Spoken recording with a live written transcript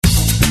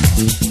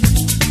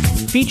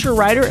Feature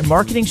writer and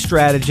marketing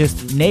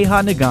strategist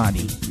Neha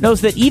Nagandhi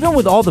knows that even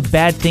with all the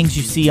bad things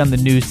you see on the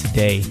news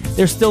today,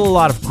 there's still a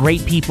lot of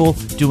great people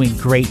doing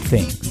great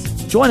things.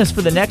 Join us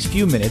for the next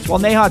few minutes while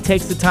Neha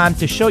takes the time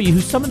to show you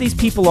who some of these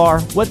people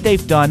are, what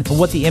they've done, and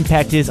what the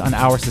impact is on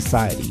our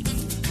society.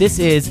 This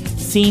is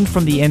Seen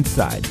from the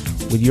Inside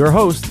with your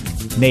host,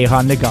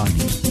 Neha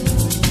Nagandhi.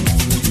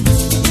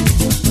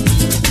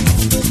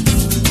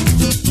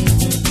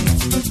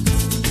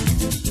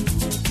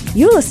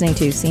 You're listening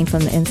to Seen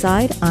from the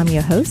Inside. I'm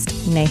your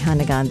host, Neha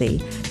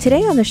Nagandhi.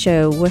 Today on the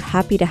show, we're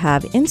happy to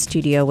have in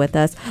studio with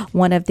us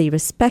one of the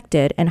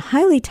respected and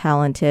highly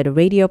talented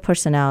radio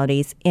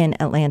personalities in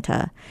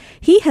Atlanta.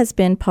 He has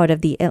been part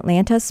of the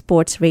Atlanta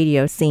sports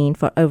radio scene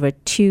for over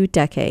 2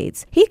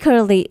 decades. He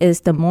currently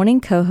is the morning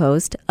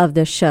co-host of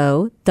the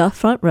show The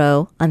Front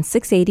Row on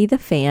 680 The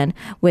Fan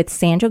with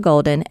Sandra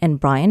Golden and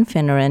Brian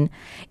Finneran,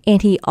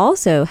 and he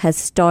also has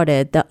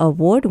started the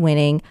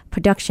award-winning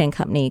production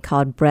company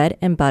called Bread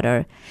and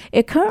Butter.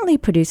 It currently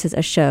produces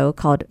a show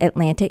called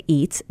Atlanta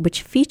Eats,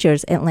 which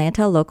features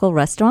Atlanta local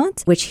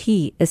restaurants, which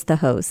he is the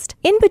host.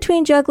 In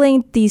between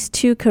juggling these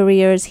 2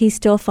 careers, he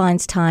still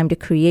finds time to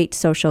create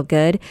social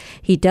good.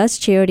 He does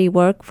charity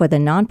work for the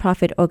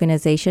nonprofit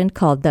organization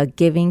called The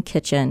Giving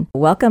Kitchen.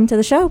 Welcome to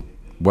the show.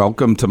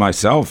 Welcome to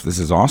myself. This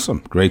is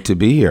awesome. Great to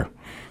be here.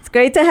 It's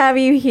great to have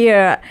you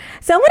here.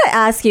 So I'm going to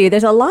ask you,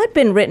 there's a lot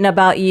been written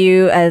about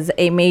you as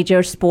a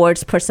major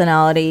sports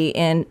personality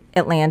in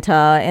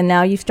Atlanta, and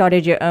now you've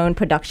started your own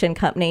production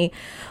company.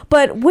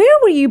 But where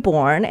were you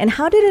born, and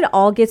how did it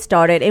all get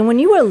started? And when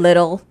you were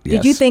little,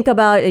 did you think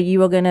about you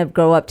were going to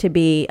grow up to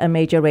be a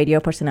major radio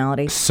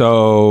personality?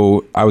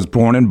 So I was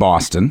born in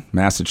Boston,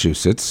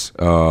 Massachusetts,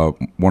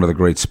 one of the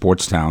great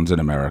sports towns in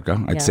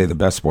America. I'd say the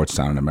best sports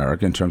town in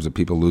America in terms of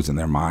people losing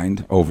their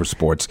mind over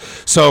sports.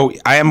 So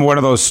I am one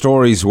of those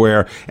stories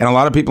where, and a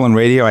lot of people in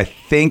radio, I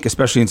think,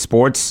 especially in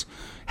sports,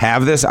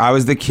 have this. I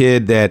was the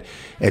kid that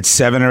at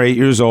 7 or 8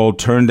 years old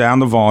turned down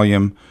the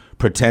volume,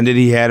 pretended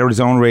he had his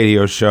own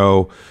radio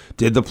show,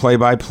 did the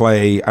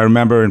play-by-play. I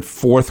remember in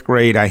 4th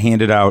grade, I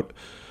handed out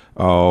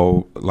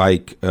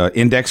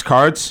index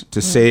cards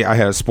to say I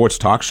had a sports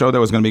talk show that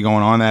was going to be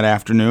going on that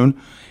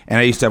afternoon. And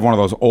I used to have one of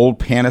those old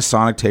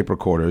Panasonic tape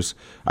recorders.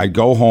 I'd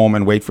go home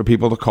and wait for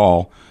people to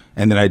call,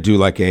 and then I'd do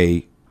like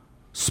a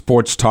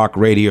sports talk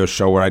radio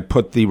show where I'd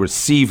put the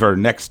receiver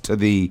next to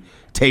the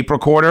tape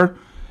recorder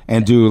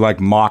and do like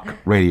mock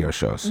radio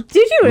shows.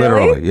 Did you really?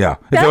 Literally, yeah.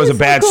 If there was a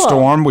bad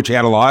storm, which you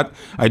had a lot,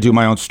 I do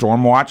my own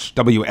storm watch.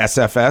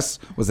 WSFS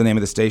was the name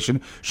of the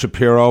station.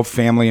 Shapiro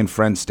Family and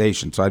Friends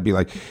Station. So I'd be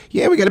like,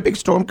 yeah, we got a big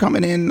storm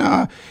coming in.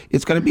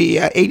 It's going to be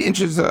 8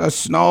 inches of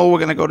snow. We're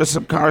going to go to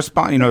some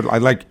correspondence. You know, I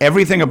like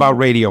everything about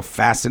radio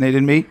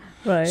fascinated me.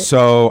 Right.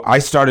 So I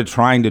started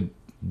trying to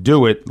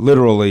do it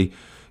literally,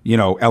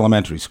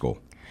 elementary school.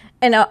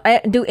 And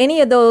do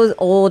any of those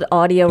old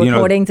audio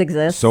recordings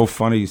exist? So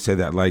funny you say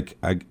that. Like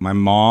my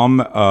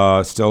mom,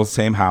 still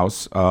same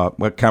house.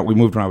 We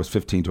moved when I was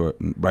 15 to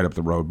right up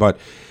the road. But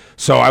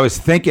so I was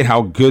thinking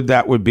how good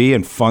that would be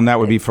and fun that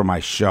would be for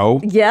my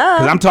show. Yeah.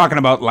 Because I'm talking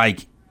about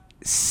like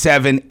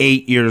 7,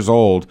 8 years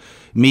old,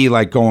 me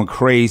like going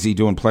crazy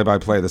doing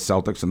play-by-play of the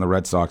Celtics and the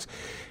Red Sox.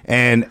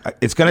 And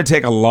it's going to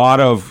take a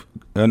lot of,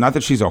 not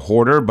that she's a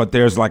hoarder, but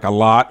there's like a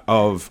lot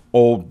of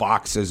old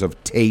boxes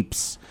of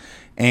tapes.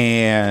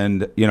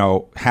 And,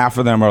 half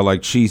of them are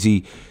like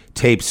cheesy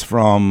tapes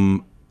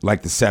from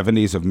like the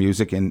 70s of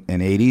music and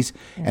 80s.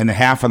 And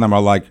half of them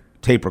are like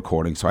tape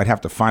recordings. So I'd have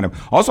to find them.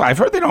 Also, I've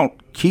heard they don't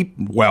keep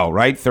well,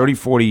 right? 30,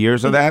 40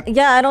 years of that.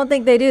 Yeah, I don't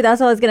think they do.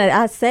 That's what I was going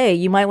to say.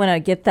 You might want to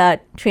get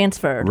that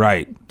transferred.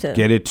 Right.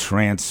 Get it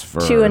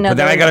transferred. To another But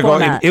then I got to go.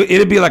 format.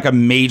 It'd be like a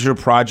major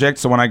project.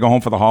 So when I go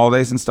home for the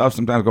holidays and stuff,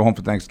 sometimes I go home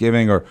for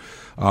Thanksgiving or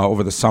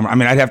over the summer. I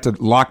mean, I'd have to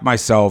lock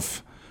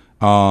myself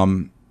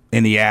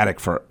in the attic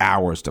for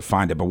hours to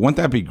find it. But wouldn't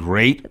that be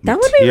great? That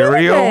would be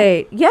really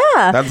great.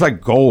 Yeah. That's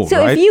like gold, so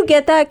right? if you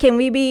get that, can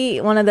we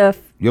be one of the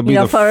You'll be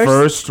the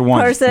first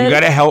one. person? You got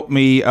to help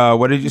me.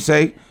 What did you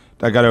say?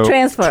 I got to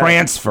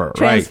transfer.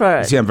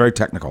 Right. See, I'm very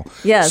technical.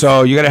 Yes.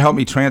 So you got to help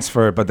me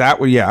transfer it. But that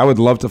would, I would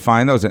love to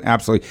find those. And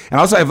absolutely. And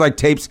also I have like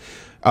tapes.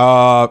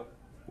 I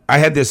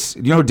had this,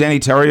 you know who Danny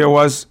Terrio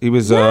was? He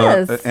was,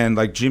 Yes. and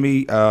like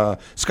Jimmy,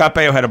 Scott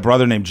Baio had a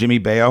brother named Jimmy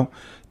Baio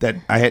that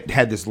I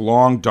had this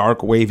long,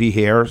 dark, wavy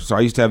hair. So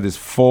I used to have this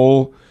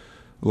full,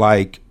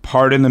 like,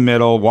 part in the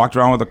middle, walked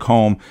around with a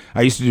comb.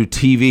 I used to do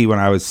TV when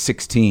I was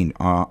 16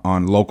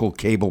 on local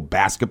cable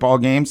basketball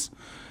games.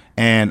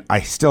 And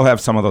I still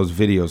have some of those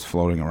videos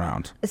floating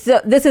around.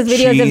 So this is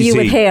videos of you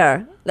with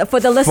hair. For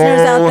the listeners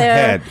out there,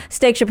 head.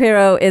 Steak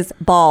Shapiro is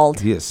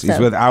bald. Yes, he's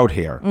without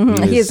hair.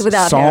 Mm-hmm. He is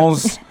without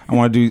sans, hair. I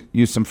want to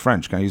use some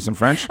French. Can I use some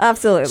French?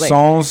 Absolutely.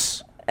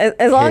 Sans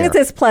as long hair. as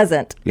it's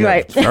pleasant. Yeah,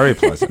 right. it's very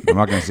pleasant. I'm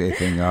not going to say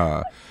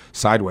anything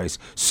sideways.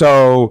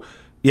 So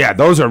Yeah,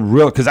 those are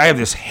real, because I have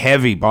this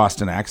heavy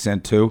Boston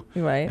accent too.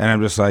 Right. And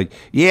I'm just like,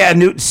 yeah,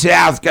 Newton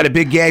South got a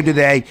big game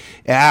today.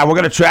 We're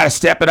going to try to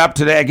step it up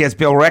today against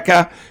Bill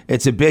Ricka.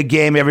 It's a big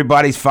game.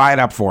 Everybody's fired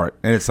up for it.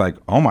 And it's like,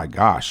 oh my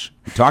gosh.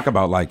 Talk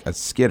about like a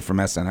skit from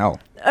SNL.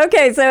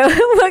 Okay, so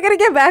we're going to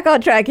get back on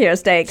track here,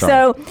 Steak.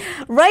 So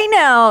right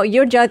now,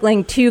 you're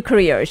juggling 2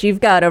 careers. You've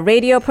got a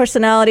radio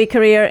personality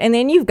career, and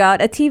then you've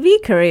got a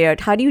TV career.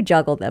 How do you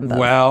juggle them both?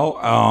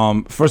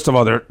 Well, first of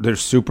all, they're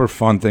super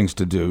fun things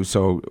to do.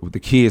 So the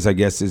key is, I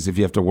guess, is if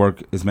you have to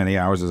work as many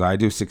hours as I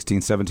do, 16,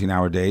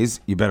 17-hour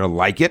days, you better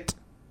like it,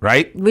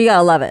 right? We got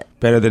to love it.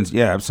 Better than,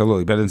 yeah,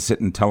 absolutely. Better than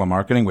sit in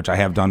telemarketing, which I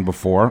have done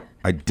before.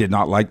 I did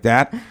not like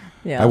that.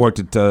 Yeah. I worked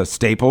at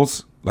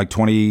Staples. Like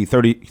 30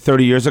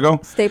 years ago.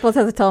 Staples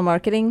has a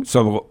telemarketing?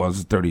 So it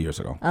was 30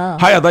 years ago. Oh.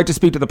 Hi, I'd like to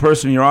speak to the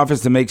person in your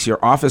office that makes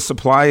your office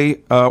supply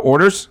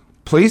orders,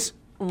 please.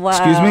 Wow.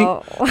 Excuse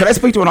me? Could I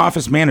speak to an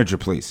office manager,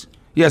 please?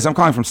 Yes, I'm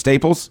calling from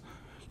Staples.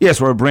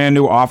 Yes, we're a brand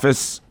new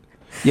office.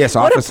 Yes,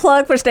 what office. A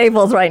plug for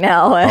Staples right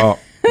now. Oh,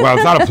 well,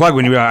 it's not a plug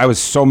when you realize I was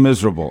so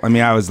miserable. I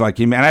mean, I was like,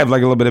 man, I have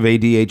like a little bit of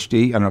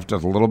ADHD. I don't know if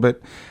just a little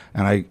bit.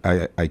 And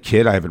I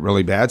kid, I have it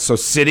really bad. So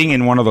sitting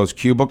in one of those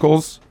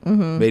cubicles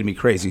made me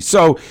crazy.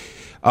 So...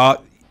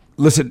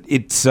 listen,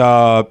 it's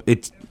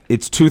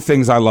 2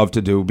 things I love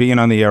to do. Being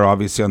on the air,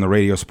 obviously, on the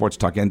radio sports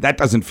talk, and that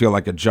doesn't feel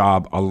like a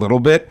job a little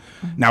bit.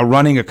 Now,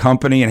 running a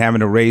company and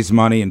having to raise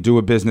money and do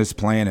a business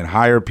plan and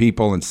hire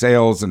people and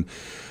sales and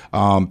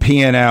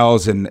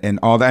P&Ls and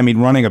all that. I mean,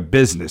 running a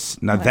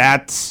business. Now,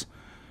 that's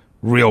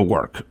real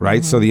work,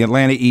 right? So the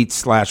Atlanta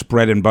Eats /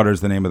 Bread and Butter is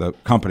the name of the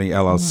company,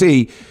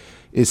 LLC,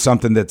 is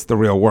something that's the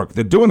real work.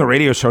 They're doing the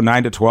radio show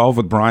 9 to 12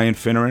 with Brian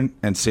Finneran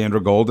and Sandra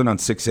Golden on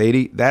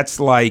 680. That's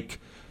like...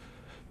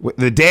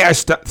 The day I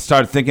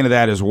start thinking of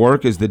that as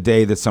work is the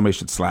day that somebody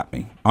should slap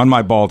me on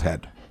my bald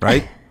head,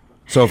 right?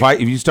 So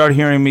if you start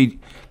hearing me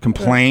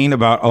complain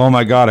about, oh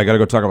my God, I got to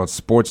go talk about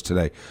sports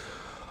today,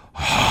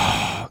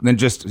 then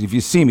just, if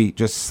you see me,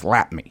 just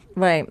slap me.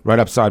 Right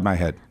upside my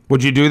head.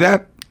 Would you do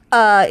that?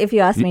 If you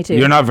ask me to.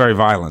 You're not very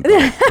violent,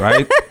 though,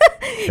 right?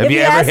 If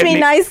you ask me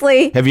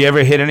nicely. Have you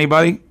ever hit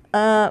anybody?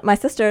 My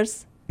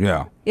sisters.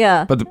 Yeah.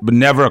 Yeah. But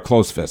never a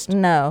closed fist.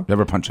 No.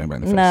 Never punch anybody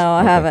in the face. No,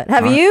 I haven't.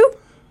 Have you?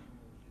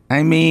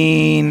 I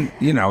mean,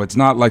 it's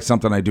not like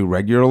something I do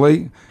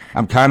regularly.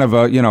 I'm kind of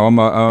I'm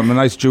a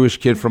nice Jewish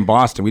kid from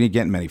Boston. We didn't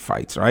get in many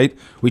fights, right?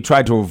 We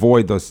tried to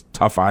avoid those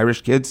tough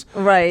Irish kids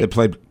that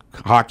played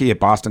hockey at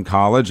Boston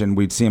College, and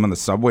we'd see them on the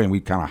subway, and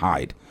we'd kind of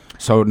hide.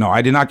 So, no,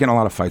 I did not get in a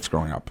lot of fights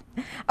growing up.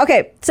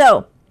 Okay,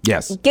 so...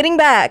 Yes. Getting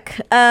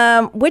back,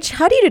 how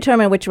do you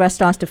determine which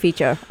restaurants to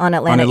feature on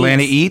Atlanta Eats? On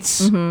Atlanta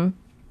Eats? Mm-hmm.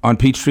 On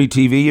Peachtree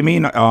TV, you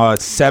mean?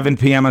 7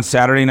 p.m. on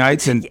Saturday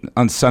nights and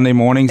on Sunday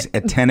mornings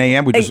at 10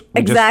 a.m. We just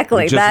went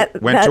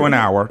to an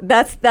hour.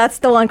 That's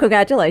the one.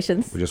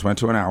 Congratulations. We just went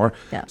to an hour.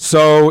 Yeah.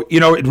 So,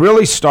 it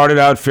really started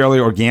out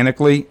fairly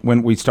organically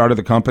when we started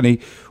the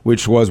company,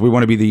 which was we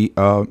want to be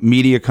the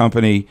media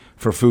company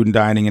for food and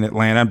dining in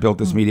Atlanta. Built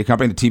this media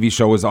company. The TV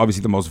show was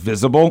obviously the most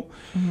visible.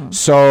 Mm-hmm.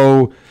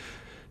 So...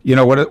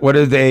 what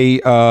do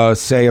they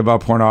say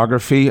about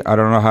pornography? I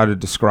don't know how to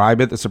describe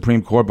it, the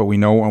Supreme Court, but we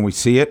know when we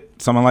see it,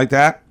 something like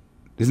that.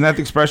 Isn't that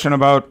the expression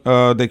about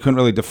they couldn't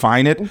really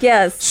define it?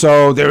 Yes.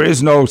 So there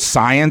is no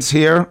science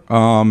here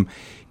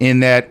in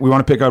that we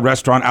want to pick a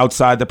restaurant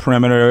outside the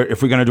perimeter.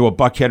 If we're going to do a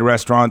Buckhead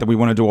restaurant, then we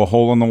want to do a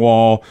hole in the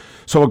wall.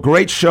 So a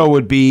great show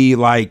would be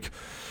like...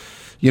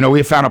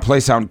 we found a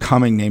place out in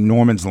Cumming named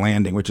Norman's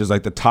Landing, which is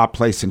like the top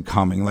place in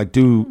Cumming. Like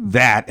do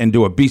that and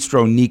do a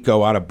Bistro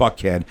Nico out of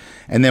Buckhead.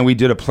 And then we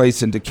did a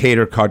place in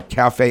Decatur called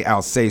Cafe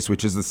Alsace,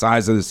 which is the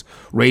size of this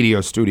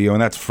radio studio,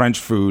 and that's French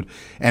food.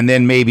 And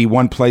then maybe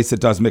one place that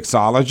does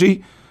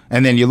mixology.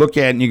 And then you look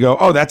at it and you go,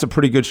 oh, that's a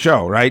pretty good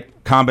show, right?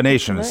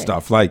 Combination of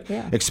stuff, like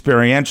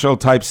experiential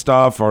type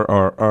stuff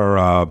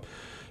or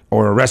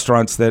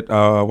restaurants that,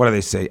 what do they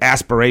say,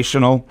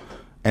 aspirational,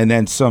 and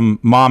then some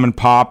mom and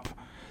pop.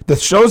 The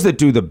shows that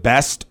do the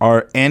best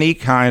are any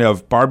kind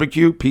of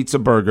barbecue, pizza,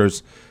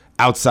 burgers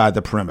outside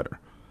the perimeter.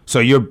 So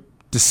your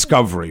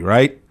discovery,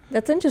 right?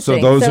 That's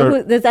interesting. So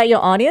is that your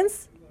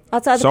audience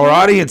outside the perimeter? So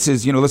our audience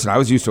is, listen, I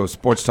was used to a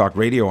sports talk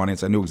radio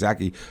audience. I knew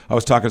exactly. I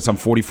was talking to some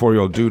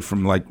 44-year-old dude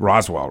from like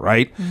Roswell,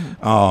 right?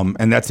 Mm-hmm.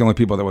 And that's the only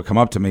people that would come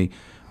up to me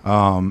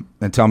and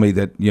tell me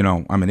that,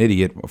 I'm an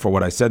idiot for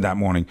what I said that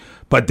morning.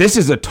 But this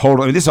is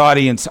this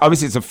audience,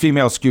 obviously it's a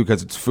female skew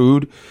because it's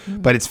food,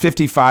 but it's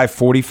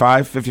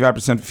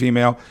 55%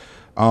 female.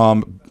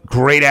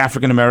 Great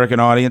African-American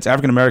audience.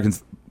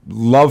 African-Americans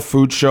love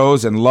food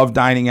shows and love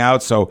dining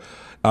out. So,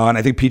 and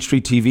I think Peachtree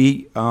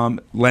TV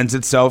lends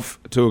itself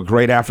to a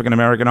great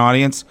African-American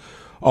audience.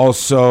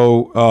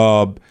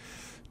 Also,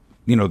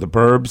 the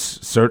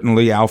burbs,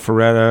 certainly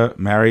Alpharetta,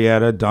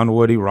 Marietta,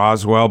 Dunwoody,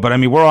 Roswell. But,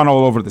 we're on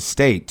all over the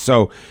state.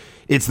 So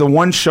it's the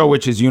one show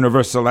which is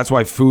universal. That's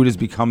why food has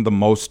become the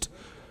most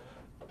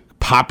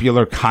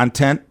popular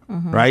content,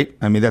 right?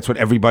 That's what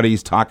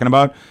everybody's talking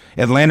about.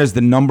 Atlanta's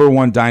the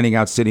 #1 dining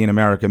out city in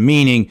America,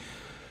 meaning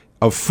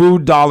of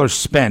food dollars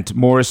spent,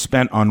 more is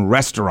spent on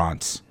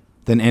restaurants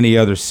than any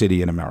other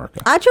city in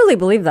America. I truly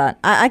believe that.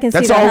 I can see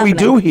that That's all we happening.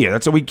 do here.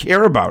 That's what we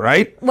care about,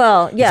 right?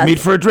 Well, yes. Let's meet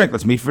for a drink.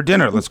 Let's meet for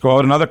dinner. Let's go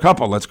out another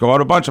couple. Let's go out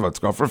a bunch of us. Let's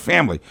go for a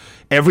family.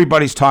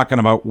 Everybody's talking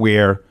about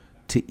where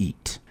to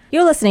eat.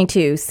 You're listening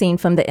to Seen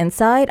from the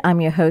Inside. I'm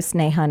your host,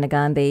 Neha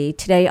Nagandhi.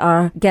 Today,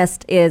 our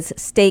guest is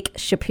Steak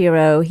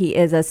Shapiro. He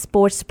is a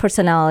sports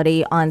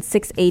personality on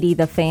 680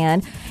 The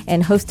Fan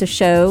and hosts a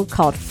show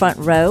called Front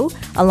Row,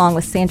 along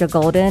with Sandra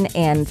Golden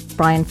and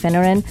Brian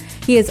Finneran.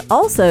 He is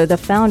also the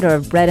founder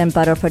of Bread and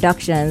Butter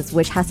Productions,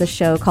 which has a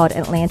show called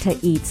Atlanta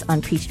Eats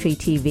on Peachtree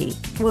TV.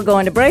 We'll go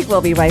into break. We'll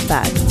be right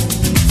back.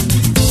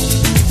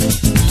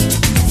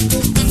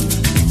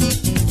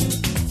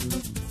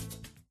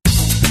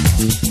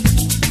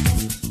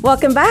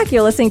 Welcome back.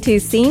 You're listening to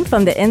Seen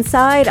from the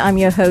Inside. I'm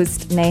your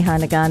host, Neha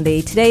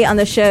Nagandhi. Today on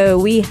the show,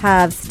 we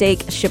have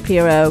Steak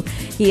Shapiro.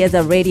 He is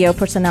a radio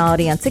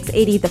personality on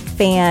 680 The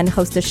Fan,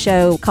 hosts a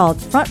show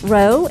called Front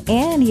Row,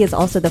 and he is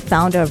also the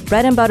founder of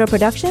Bread and Butter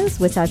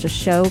Productions, which has a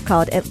show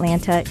called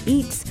Atlanta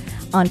Eats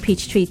on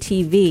Peachtree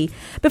TV.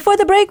 Before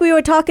the break, we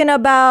were talking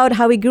about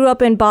how he grew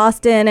up in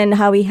Boston and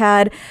how he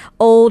had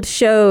old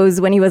shows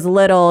when he was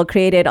little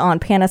created on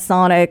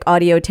Panasonic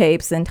audio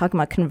tapes and talking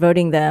about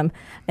converting them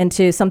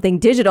into something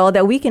digital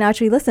that we can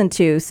actually listen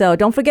to. So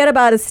don't forget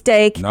about a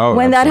Steak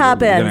when that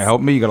happens. You're going to help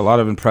me? You got a lot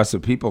of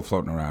impressive people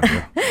floating around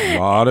here. A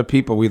lot of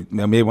people. We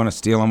may want to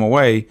steal them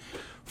away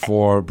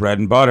for Bread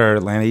and Butter,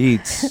 Atlanta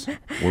Eats.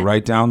 We're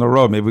right down the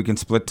road. Maybe we can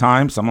split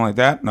time, something like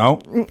that. No?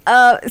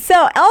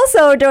 So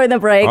also during the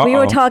break, we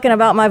were talking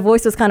about, my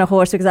voice was kind of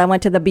hoarse because I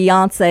went to the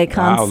Beyonce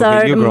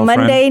concert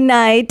Monday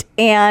night,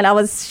 and I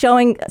was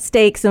showing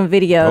Steak some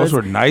videos. Those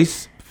were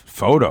nice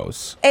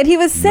photos. And he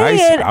was saying,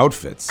 nice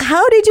outfits.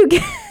 How did you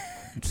get...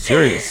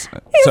 Serious.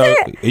 So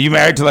are you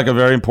married to like a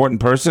very important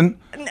person?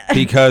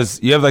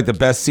 Because you have like the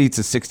best seats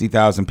of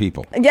 60,000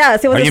 people.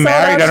 Yes. It was Are you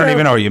married? I don't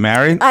even know. Are you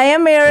married? I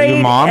am married. Are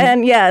your mom?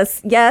 And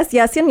yes.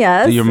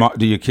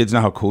 Do your kids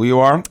know how cool you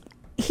are?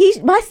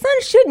 My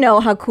son should know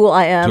how cool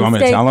I am. Do you want me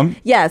to tell him?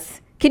 Yes.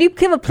 Can you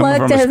give a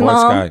plug to his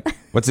mom? Guy.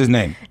 What's his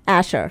name?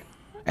 Asher,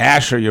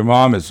 your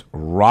mom is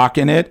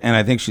rocking it, and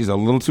I think she's a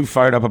little too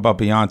fired up about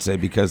Beyonce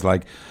because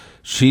like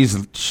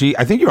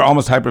I think you're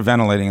almost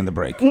hyperventilating in the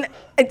break.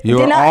 You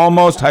were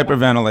almost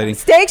hyperventilating.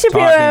 Steak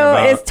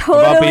Shapiro is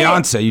totally about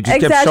Beyonce. You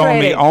just kept showing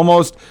me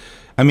almost.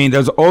 I mean,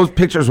 those old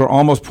pictures were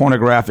almost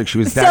pornographic. She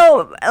was that.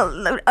 So,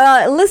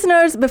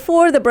 listeners,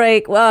 before the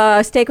break,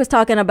 Steak was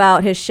talking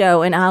about his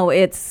show and how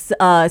it's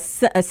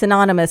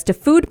synonymous to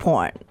food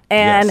porn.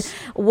 And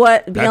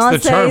what Beyonce's...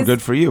 That's the term.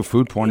 Good for you.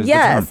 Food porn is the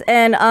term. Yes.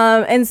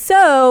 And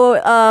so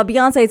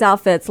Beyonce's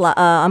outfits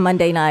on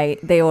Monday night,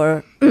 they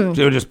were...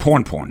 They were just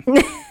porn.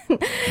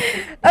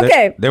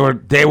 Okay.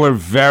 They were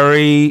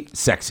very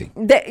sexy.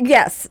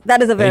 Yes,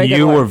 that is a very good And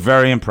you word. were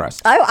very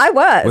impressed. I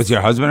was. Was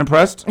your husband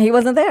impressed? He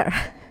wasn't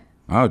there.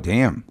 Oh,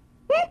 damn.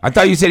 I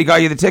thought you said he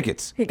got you the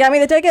tickets. He got me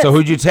the tickets. So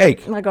who'd you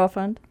take? My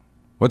girlfriend.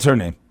 What's her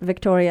name?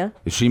 Victoria.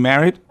 Is she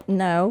married?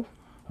 No.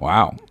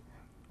 Wow.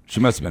 She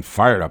must have been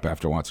fired up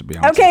after watching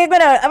Beyonce. Okay, I'm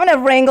gonna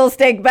wrangle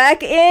Steak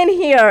back in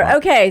here.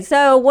 Okay,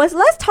 so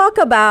let's talk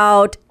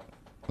about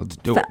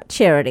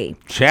charity.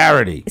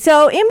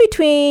 So in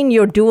between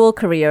your dual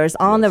careers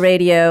on the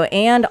radio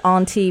and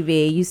on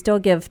TV, you still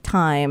give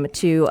time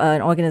to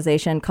an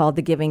organization called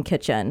The Giving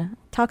Kitchen.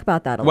 Talk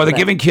about that a little bit. Well, The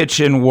Giving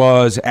Kitchen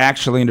was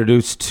actually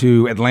introduced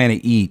to Atlanta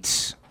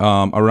Eats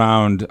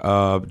around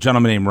a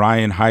gentleman named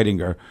Ryan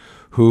Heidinger,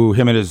 who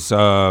him and his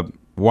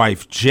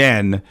wife,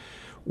 Jen,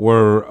 he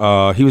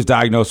was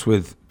diagnosed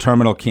with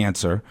terminal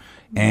cancer,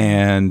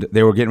 and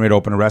they were getting ready to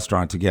open a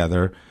restaurant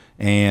together.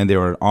 And they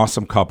were an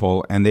awesome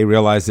couple, and they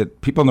realized that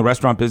people in the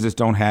restaurant business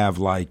don't have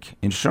like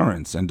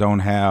insurance and don't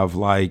have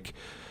like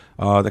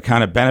the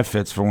kind of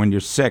benefits for when you're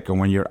sick or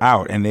when you're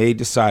out. And they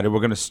decided we're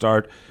going to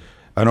start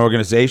an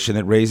organization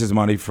that raises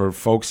money for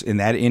folks in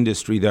that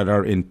industry that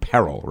are in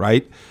peril,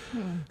 right?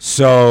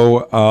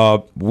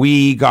 So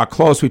we got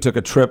close. We took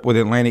a trip with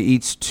Atlanta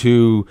Eats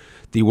to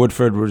the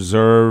Woodford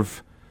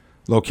Reserve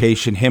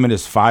location. Him and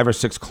his 5 or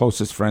 6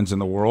 closest friends in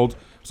the world.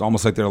 It was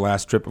almost like their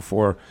last trip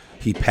before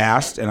he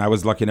passed, and I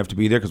was lucky enough to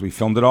be there because we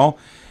filmed it all.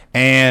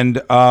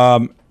 And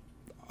a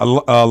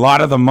lot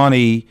of the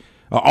money,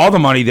 all the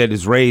money that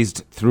is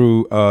raised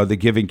through the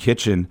Giving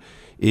Kitchen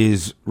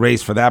is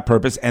raised for that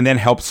purpose, and then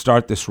helped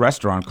start this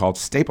restaurant called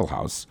Staple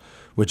House,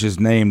 which is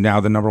named now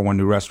the #1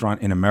 new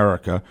restaurant in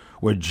America,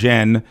 where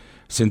Jen,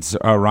 since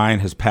Ryan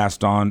has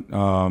passed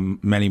on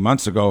many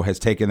months ago, has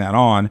taken that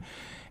on.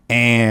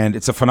 And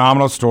it's a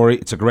phenomenal story.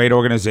 It's a great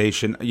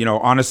organization. You know,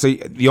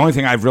 honestly, the only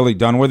thing I've really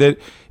done with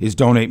it is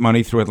donate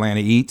money through Atlanta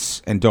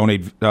Eats and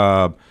donate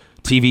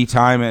TV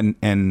time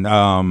and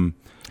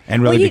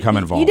really become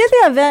involved. You did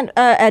the event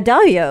at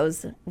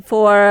Dalio's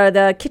for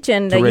the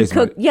kitchen that you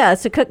cooked.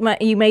 Yes, to cook.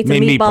 You made some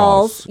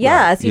meatballs.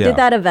 Yes, right. You did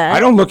that event.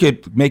 I don't look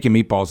at making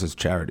meatballs as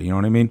charity. You know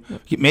what I mean?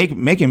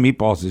 Making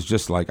meatballs is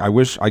just like, I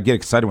wish I get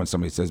excited when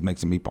somebody says make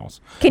some meatballs.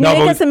 Can you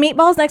make us some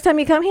meatballs next time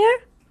you come here?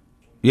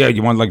 Yeah,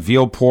 you want like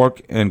veal,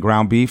 pork, and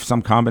ground beef,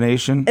 some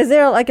combination? Is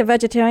there like a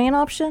vegetarian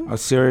option? Oh,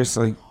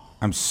 seriously?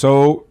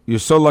 You're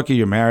so lucky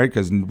you're married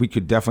because we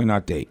could definitely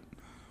not date.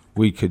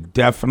 We could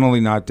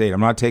definitely not date. I'm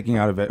not taking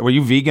out of it. Were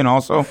you vegan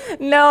also?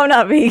 No, I'm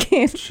not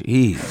vegan.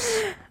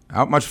 Jeez.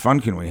 How much fun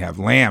can we have?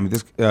 Lamb.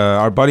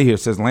 Our buddy here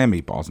says lamb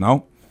meatballs.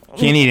 No?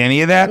 Can't eat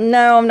any of that?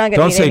 No, I'm not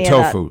going to eat any of that.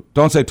 Don't say tofu.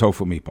 Don't say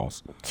tofu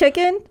meatballs.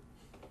 Chicken?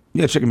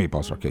 Yeah, chicken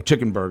meatballs are okay.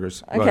 Chicken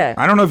burgers. Okay. But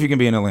I don't know if you can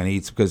be in Atlanta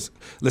Eats because,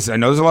 listen, I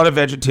know there's a lot of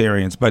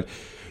vegetarians, but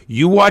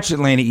you watch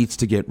Atlanta Eats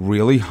to get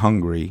really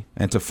hungry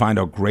and to find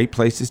out great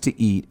places to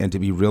eat and to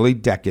be really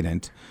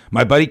decadent.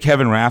 My buddy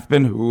Kevin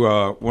Rathbun, who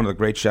one of the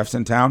great chefs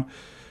in town,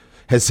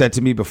 has said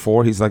to me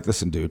before, he's like,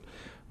 listen, dude,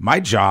 my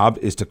job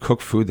is to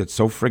cook food that's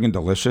so friggin'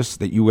 delicious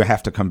that you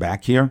have to come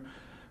back here.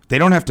 They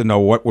don't have to know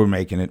what we're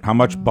making it, how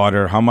much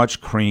butter, how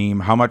much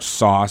cream, how much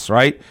sauce,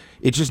 right?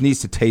 It just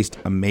needs to taste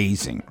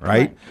amazing,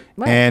 right?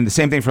 And the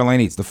same thing for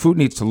Atlanta Eats. The food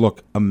needs to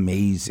look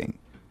amazing.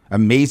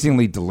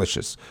 Amazingly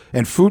delicious.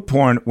 And food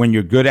porn, when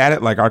you're good at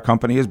it, like our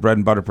company is, Bread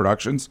and Butter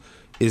Productions,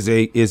 is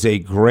a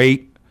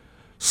great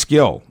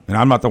skill. And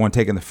I'm not the one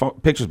taking the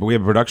pictures, but we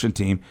have a production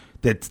team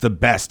that's the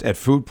best at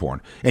food porn.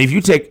 And if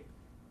you take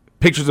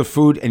pictures of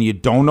food and you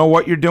don't know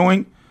what you're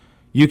doing,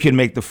 you can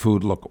make the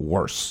food look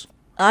worse.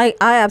 I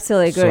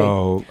absolutely agree.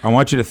 So I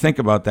want you to think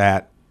about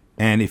that.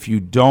 And if you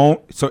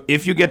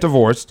get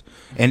divorced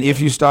and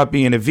if you stop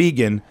being a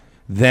vegan,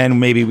 then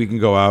maybe we can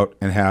go out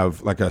and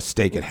have like a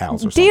steak at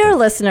Hal's or something. Dear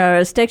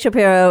listeners, Steak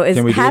Shapiro is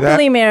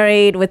happily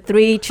married with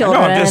 3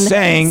 children. No, I'm just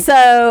saying,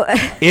 so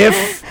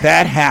if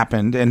that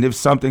happened and if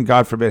something,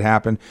 God forbid,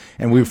 happened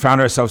and we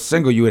found ourselves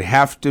single, you would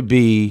have to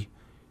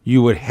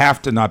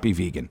not be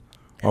vegan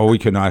or we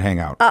could not hang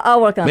out. I'll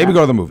work on that. Maybe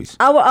go to the movies.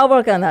 I'll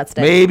work on that,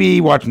 Steak.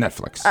 Maybe watch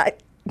Netflix.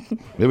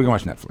 Maybe we can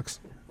watch Netflix.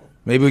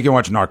 Maybe we can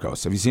watch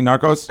Narcos. Have you seen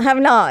Narcos? I have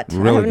not.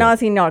 Really I have not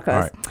seen Narcos.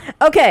 Right.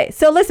 Okay,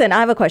 so listen, I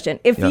have a question.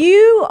 If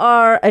you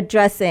are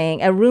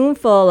addressing a room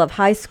full of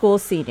high school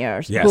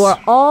seniors who are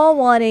all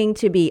wanting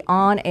to be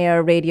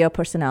on-air radio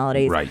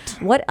personalities,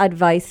 what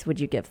advice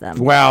would you give them?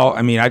 Well,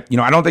 I mean, I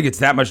don't think it's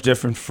that much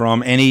different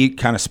from any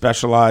kind of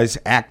specialized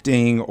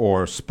acting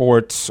or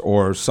sports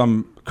or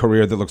some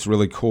career that looks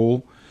really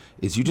cool.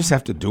 Is you just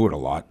have to do it a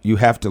lot. You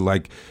have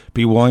to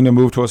be willing to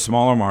move to a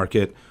smaller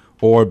market.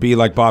 Or be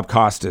like Bob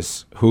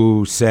Costas,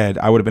 who said,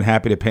 I would have been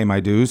happy to pay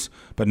my dues,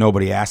 but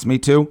nobody asked me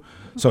to.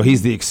 So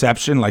he's the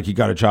exception. Like he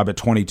got a job at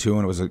 22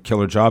 and it was a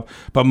killer job.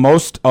 But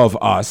most of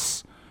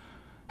us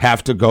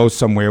have to go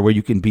somewhere where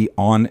you can be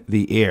on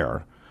the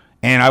air.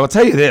 And I will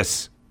tell you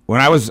this.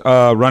 When I was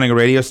running a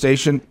radio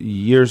station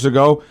years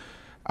ago,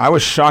 I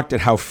was shocked at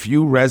how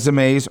few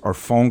resumes or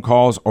phone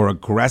calls or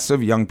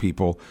aggressive young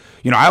people.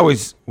 When I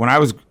was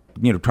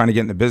trying to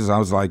get into business, I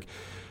was like,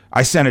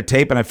 I sent a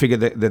tape and I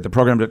figured that the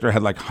program director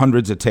had like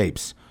hundreds of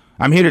tapes.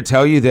 I'm here to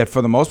tell you that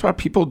for the most part,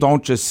 people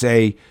don't just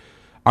say,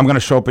 I'm going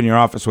to show up in your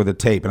office with a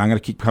tape and I'm going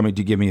to keep coming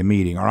to give me a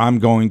meeting, or I'm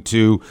going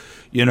to,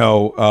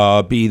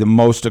 be the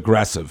most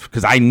aggressive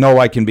because I know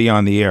I can be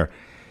on the air.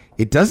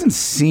 It doesn't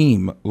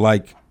seem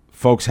like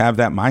folks have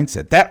that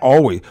mindset.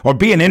 Or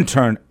be an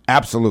intern,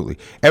 absolutely.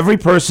 Every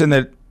person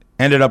that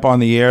ended up on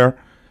the air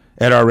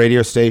at our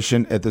radio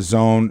station, at the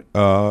Zone,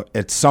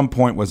 at some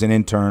point was an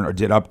intern or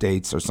did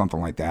updates or something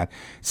like that.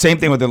 Same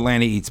thing with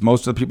Atlanta Eats.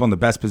 Most of the people in the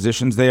best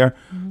positions there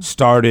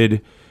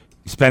started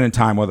spending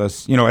time with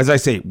us. As I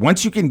say,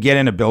 once you can get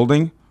in a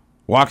building,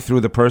 walk through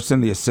the person,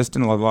 the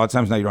assistant, a lot of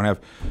times now you don't have,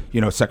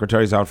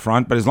 secretaries out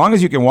front. But as long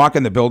as you can walk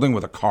in the building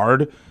with a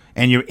card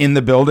and you're in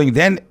the building,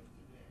 then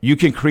you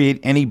can create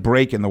any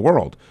break in the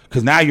world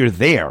because now you're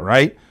there,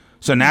 right?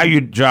 So now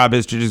your job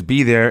is to just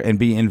be there and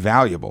be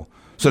invaluable.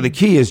 So the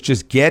key is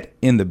just get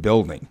in the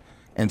building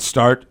and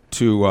start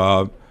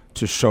to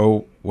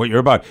show what you're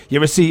about. You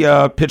ever see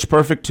Pitch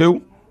Perfect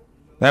 2?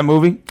 That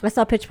movie? I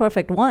saw Pitch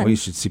Perfect 1. Well, you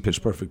should see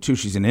Pitch Perfect 2.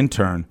 She's an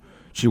intern.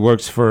 She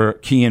works for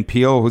Key and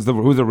Peele, who's the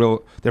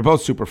real. They're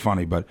both super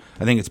funny, but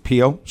I think it's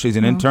Peele. She's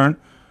an intern,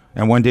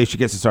 and one day she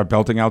gets to start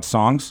belting out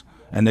songs,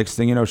 and next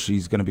thing you know,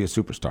 she's going to be a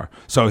superstar.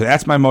 So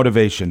that's my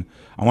motivation.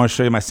 I want to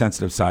show you my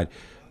sensitive side.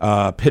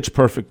 Pitch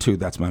Perfect 2,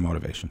 that's my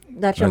motivation.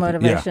 That's your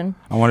motivation?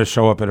 Yeah. I want to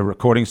show up at a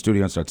recording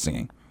studio and start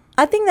singing.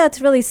 I think that's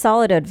really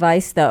solid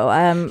advice, though.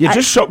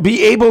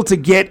 Be able to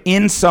get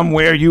in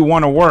somewhere you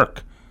want to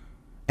work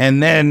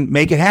and then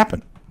make it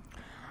happen.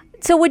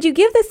 So would you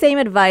give the same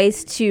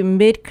advice to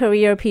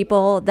mid-career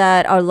people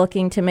that are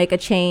looking to make a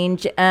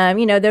change?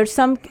 There's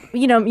some,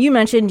 you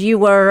mentioned you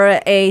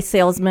were a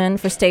salesman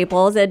for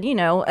Staples and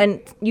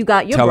you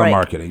got your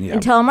telemarketing, break.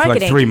 Telemarketing. For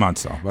like 3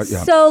 months, though. But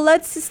yeah. So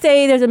let's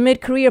say there's a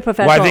mid-career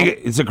professional. Well, I think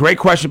it's a great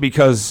question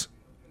because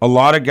a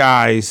lot of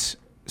guys,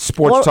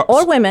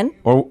 or women.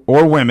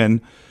 Or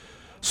women,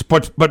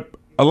 but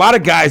a lot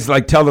of guys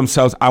tell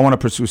themselves, I want to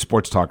pursue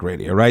sports talk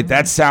radio, right? Mm-hmm.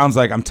 That sounds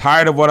like I'm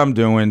tired of what I'm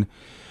doing.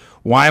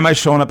 Why am I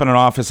showing up in an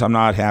office I'm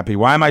not happy?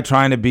 Why am I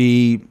trying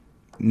to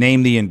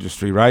name the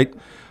industry, right?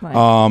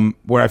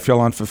 Where I feel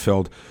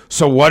unfulfilled.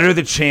 So what are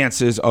the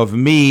chances of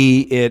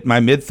me at my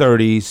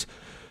mid-30s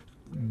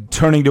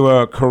turning to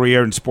a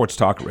career in sports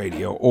talk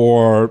radio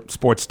or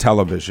sports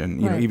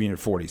television, even in your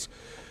 40s?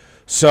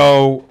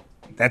 So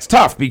that's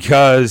tough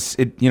because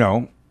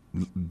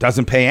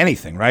doesn't pay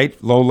anything,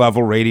 right?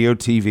 Low-level radio,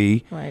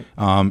 TV Right.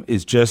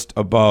 is just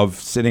above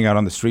sitting out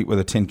on the street with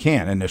a tin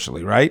can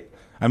initially, right?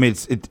 I mean,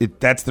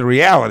 that's the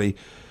reality.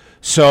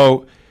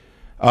 So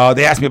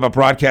they ask me about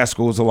broadcast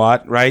schools a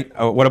lot, right?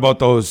 What about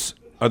those?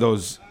 Are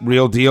those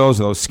real deals?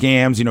 Are those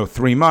scams?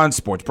 3 months,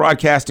 sports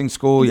broadcasting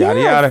school,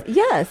 yada, yada.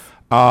 Yes.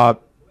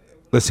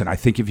 Listen, I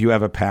think if you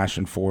have a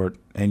passion for it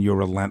and you're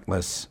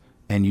relentless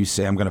and you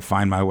say, I'm going to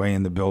find my way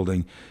in the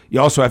building,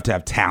 you also have to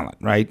have talent,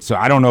 right? So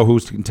I don't know who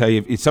can tell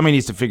you. If somebody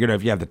needs to figure it out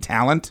if you have the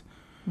talent.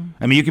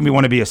 I mean, you can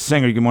want to be a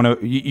singer. You can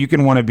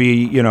want to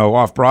be,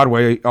 off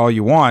Broadway all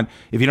you want.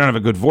 If you don't have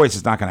a good voice,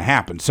 it's not going to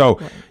happen. So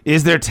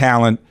is there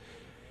talent?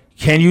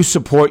 Can you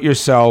support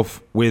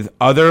yourself with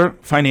other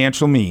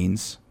financial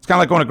means? It's kind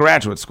of like going to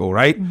graduate school,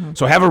 right?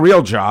 So have a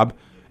real job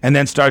and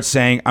then start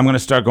saying, I'm going to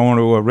start going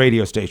to a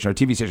radio station or a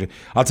TV station.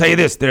 I'll tell you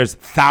this, there's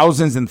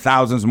thousands and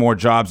thousands more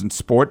jobs in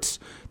sports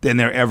than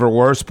there ever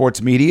were,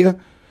 sports media,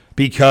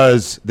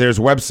 because there's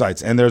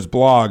websites and there's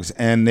blogs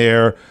and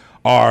there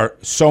are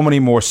so many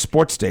more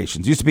sports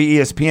stations. Used to be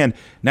ESPN.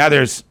 Now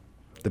there's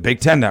the Big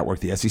Ten Network,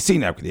 the SEC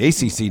Network, the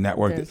ACC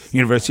Network, the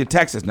University of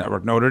Texas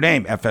Network, Notre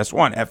Dame,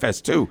 FS1,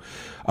 FS2,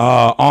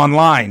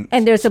 online.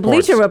 And there's a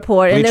Bleacher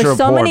Report, and there's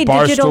so many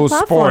digital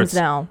platforms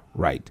now.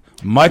 Right.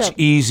 Much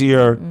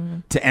easier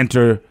to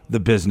enter the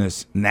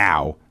business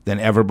now than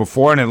ever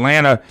before. In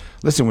Atlanta,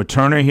 listen, with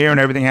Turner here and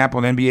everything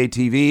happened with NBA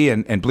TV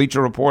and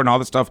Bleacher Report and all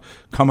this stuff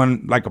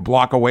coming like a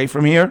block away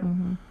from here,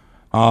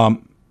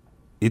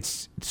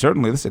 it's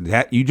certainly, listen,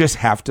 you just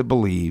have to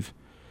believe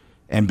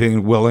and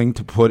being willing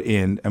to put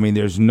in. I mean,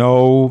 there's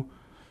no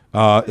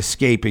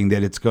escaping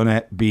that it's going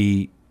to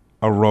be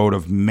a road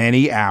of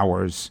many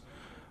hours,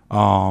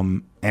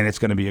 and it's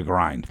going to be a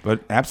grind.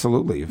 But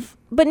absolutely.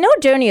 But no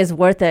journey is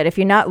worth it if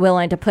you're not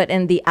willing to put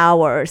in the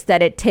hours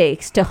that it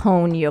takes to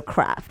hone your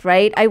craft,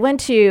 right? I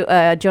went to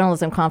a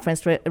journalism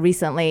conference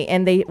recently,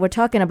 and they were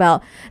talking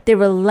about the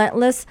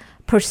relentless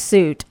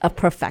pursuit of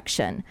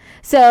perfection.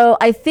 So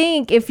I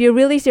think if you're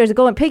really serious,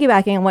 going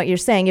piggybacking on what you're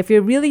saying, if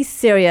you're really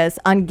serious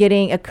on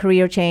getting a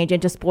career change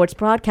into sports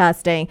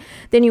broadcasting,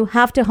 then you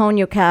have to hone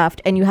your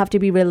craft and you have to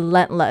be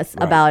relentless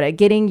about it,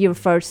 getting your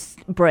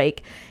first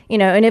break.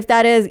 And if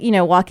that is,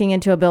 walking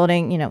into a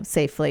building,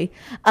 safely,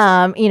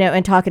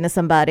 and talking to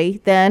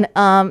somebody, then,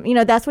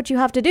 that's what you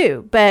have to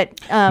do. But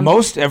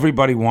most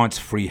everybody wants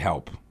free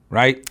help,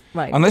 right?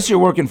 Right. Unless you're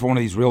working for one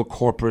of these real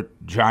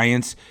corporate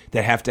giants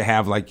that have to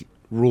have like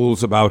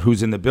rules about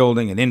who's in the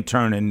building, an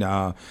intern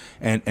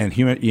and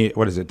human,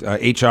 what is it,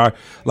 HR.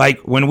 Like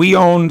when we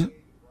owned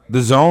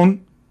the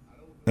Zone,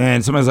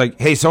 and somebody's like,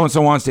 hey,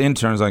 so-and-so wants to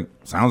intern. It's like,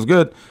 sounds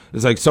good.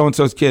 It's like,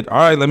 so-and-so's kid. All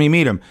right, let me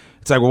meet him.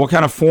 It's like, well, what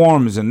kind of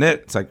forms and that?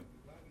 It's like,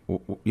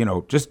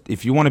 just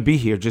if you want to be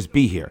here, just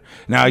be here.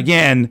 Now,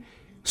 again,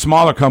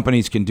 smaller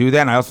companies can do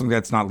that, and I also think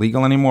that's not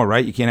legal anymore,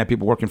 right? You can't have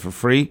people working for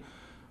free.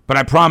 But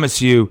I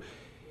promise you,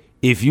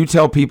 if you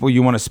tell people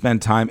you want to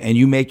spend time and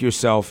you make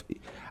yourself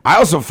 – I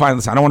also find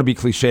this – I don't want to be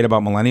cliched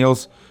about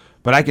millennials,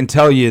 but I can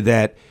tell you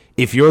that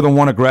if you're the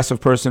one aggressive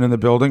person in the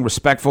building,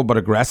 respectful but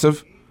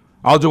aggressive,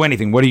 I'll do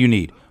anything. What do you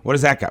need? What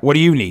does that guy – what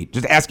do you need?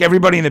 Just ask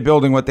everybody in the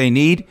building what they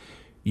need.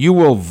 You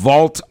will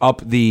vault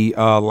up the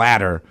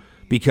ladder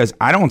because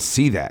I don't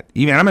see that.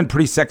 Even I'm in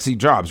pretty sexy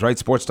jobs, right?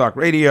 Sports talk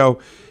radio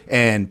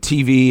and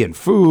TV and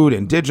food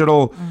and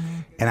digital.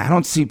 And I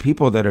don't see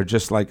people that are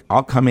just like,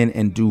 I'll come in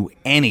and do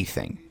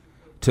anything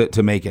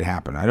to make it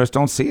happen. I just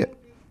don't see it.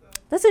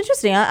 That's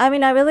interesting. I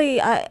mean,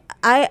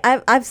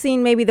 I've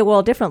seen maybe the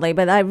world differently,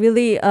 but I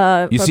really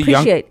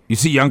appreciate. You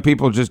see young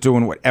people just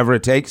doing whatever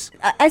it takes?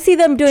 I see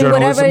them doing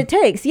whatever it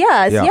takes.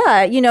 Yes,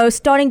 yeah.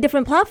 Starting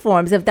different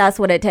platforms if that's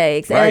what it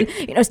takes. Right.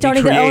 And,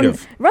 starting their own,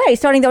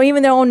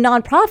 even their own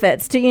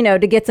nonprofits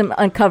to get some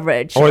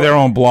coverage. Or their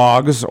own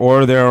blogs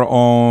or their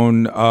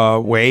own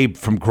way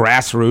from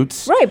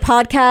grassroots. Right,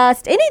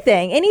 podcast,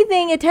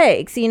 anything it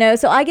takes,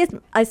 So I guess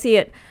I see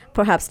it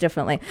perhaps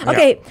differently.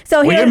 Okay,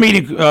 so you're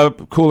meeting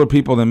cooler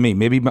people than me.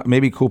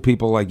 Maybe cool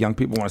people like young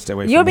people want to stay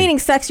away from me. You're meeting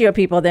sexier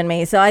people than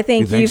me, so I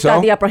think you've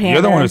got the upper hand.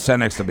 You're the one who sat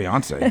next to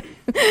Beyonce.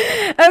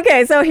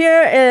 Okay, so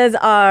here is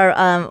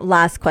our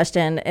last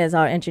question as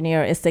our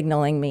engineer is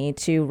signaling me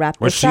to wrap this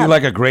up. Was she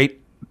like a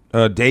great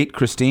date?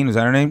 Christine, is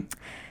that her name?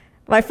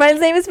 My friend's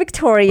name is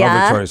Victoria. Oh,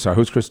 Victoria, sorry.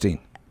 Who's Christine?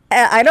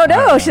 I don't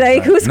know. Who's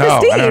Christine? No,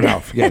 I don't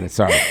know. Forget it.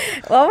 Sorry.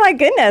 Oh, my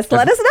goodness.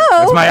 Let us know.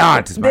 That's my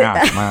aunt. It's my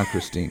aunt. My aunt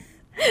Christine.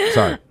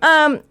 Sorry.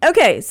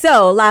 Okay,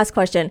 so last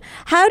question.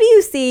 How do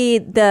you see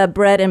the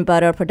bread and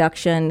butter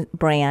production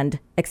brand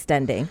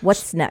extending?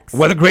 What's next?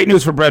 Well, the great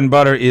news for bread and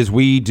butter is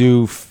we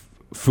do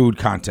food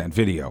content,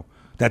 video.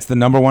 That's the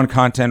number one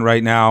content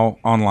right now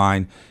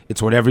online.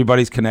 It's what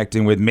everybody's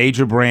connecting with.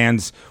 Major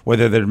brands,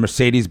 whether they're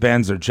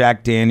Mercedes-Benz or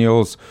Jack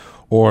Daniels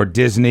or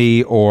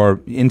Disney or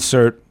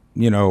insert,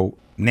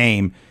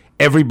 name,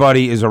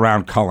 everybody is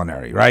around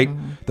culinary, right?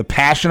 The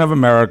passion of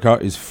America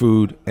is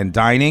food and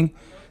dining.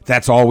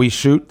 That's all we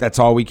shoot. That's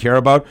all we care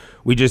about.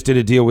 We just did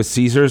a deal with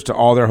Caesars to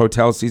all their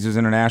hotels, Caesars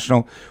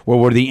International, where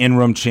we're the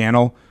in-room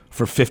channel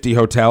for 50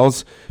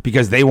 hotels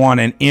because they want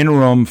an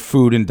in-room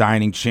food and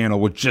dining channel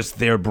with just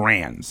their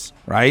brands,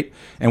 right?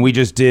 And we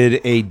just did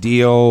a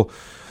deal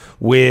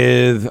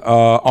with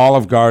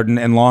Olive Garden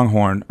and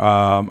Longhorn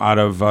out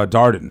of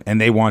Darden, and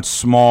they want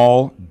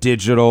small,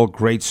 digital,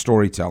 great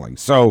storytelling.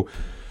 So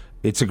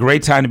it's a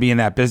great time to be in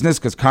that business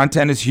because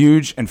content is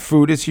huge and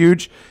food is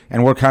huge,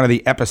 and we're kind of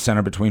the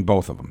epicenter between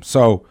both of them.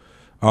 So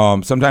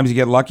sometimes you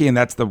get lucky, and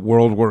that's the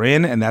world we're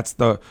in, and that's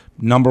the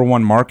number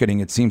one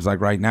marketing, it seems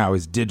like right now,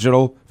 is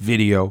digital,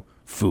 video,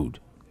 food.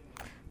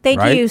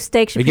 Thank you,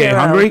 Steak Shapiro. You getting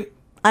hungry?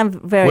 I'm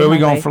very Where are we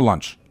hungry. going for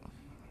lunch?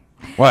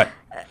 What?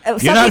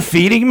 You're not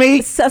feeding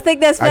me? Something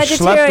that's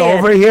vegetarian. I slept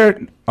over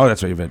here. Oh,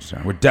 that's right, you're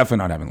vegetarian. We're definitely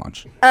not having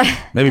lunch.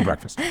 Maybe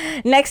breakfast.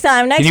 Next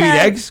time. Can you eat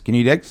eggs? Can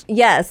you eat eggs?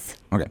 Yes.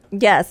 Okay.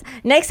 Yes.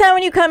 Next time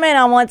when you come in,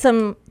 I want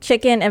some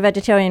chicken and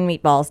vegetarian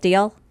meatballs.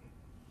 Deal?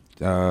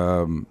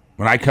 When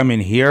I come in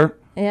here?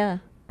 Yeah.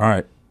 All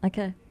right.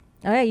 Okay.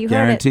 All right, you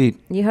Guaranteed.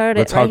 heard it. You heard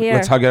it here.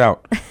 Let's hug it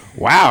out.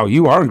 Wow,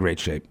 you are in great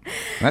shape.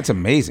 That's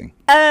amazing.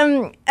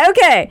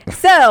 Okay,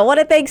 so I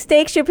want to thank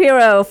Steak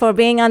Shapiro for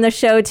being on the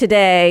show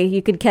today.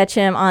 You can catch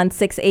him on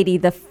 680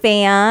 The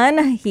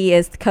Fan. He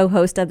is the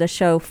co-host of the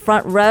show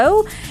Front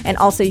Row. And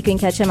also you can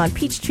catch him on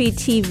Peachtree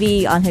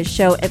TV on his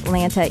show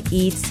Atlanta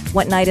Eats.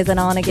 What night is it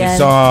on again?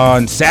 It's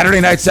on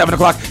Saturday night, 7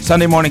 o'clock,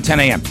 Sunday morning,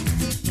 10 a.m.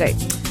 Great.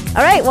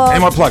 All right, well.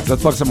 Any more plugs?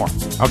 Let's plug some more.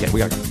 Okay, we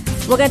got to go.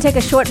 We're going to take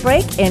a short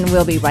break, and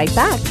we'll be right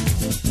back.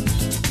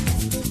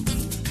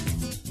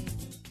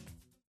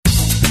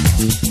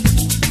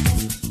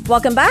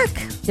 Welcome back.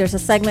 There's a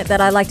segment that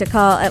I like to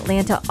call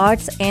Atlanta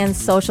Arts and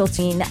Social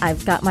Scene.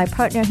 I've got my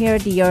partner here,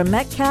 Dior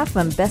Metcalf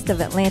from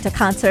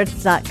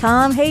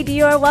bestofAtlantaConcerts.com. Hey,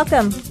 Dior,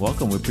 welcome.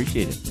 Welcome. We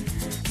appreciate it.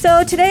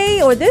 So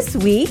today or this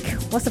week,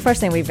 what's the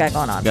first thing we've got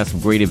going on? We've got some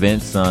great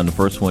events. The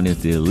first one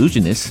is The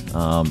Illusionist,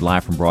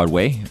 live from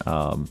Broadway.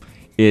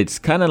 It's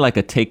kind of like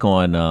a take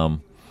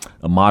on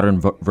a modern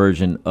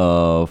version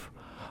of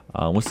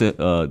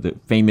the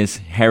famous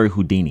Harry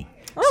Houdini.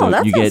 Oh, so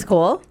that sounds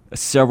cool.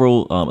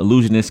 Several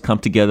illusionists come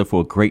together for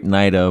a great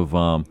night of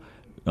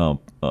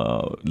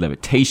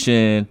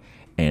levitation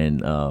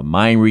and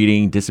mind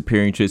reading,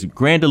 disappearing tricks,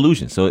 grand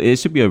illusion. So it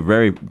should be a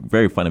very,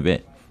 very fun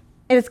event.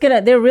 And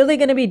they're really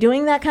gonna be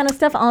doing that kind of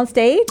stuff on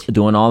stage?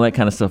 Doing all that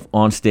kind of stuff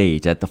on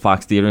stage at the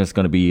Fox Theater. It's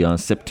going to be on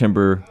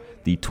September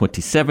the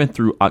 27th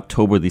through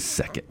October the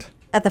 2nd.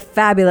 At the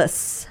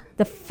fabulous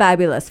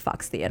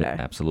Fox Theater.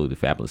 Absolutely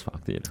fabulous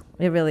Fox Theater.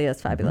 It really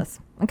is fabulous.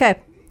 Mm-hmm. Okay.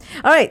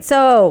 All right,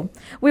 so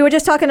we were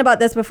just talking about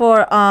this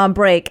before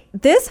break.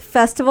 This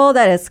festival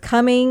that is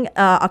coming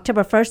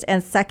October 1st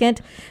and 2nd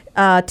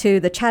to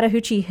the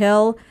Chattahoochee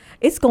Hill,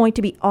 it's going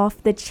to be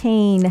off the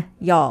chain,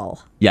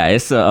 y'all. Yeah,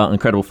 it's an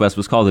incredible festival.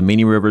 It's called the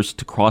Many Rivers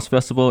to Cross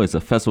Festival. It's a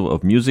festival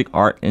of music,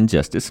 art, and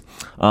justice.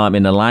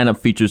 And the lineup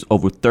features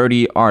over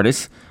 30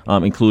 artists,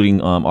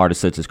 including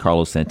artists such as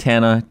Carlos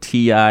Santana,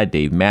 T.I.,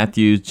 Dave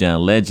Matthews,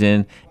 John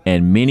Legend,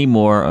 and many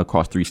more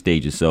across 3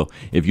 stages. So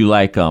if you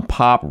like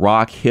pop,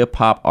 rock, hip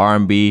hop,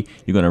 R&B,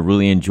 you're going to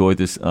really enjoy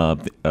this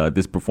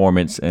this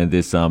performance and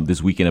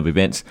this weekend of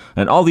events.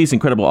 And all these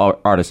incredible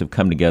artists have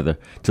come together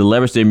to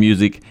leverage their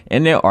music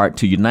and their art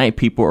to unite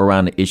people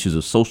around the issues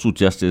of social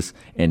justice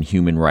and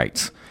human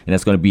rights. And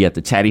that's going to be at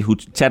the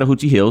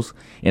Chattahoochee Hills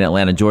in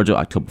Atlanta, Georgia,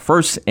 October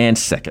 1st and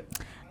 2nd.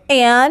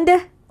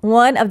 And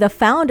one of the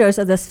founders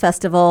of this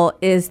festival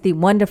is the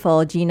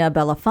wonderful Gina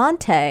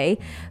Belafonte,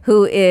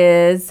 who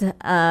is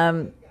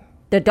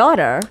the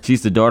daughter.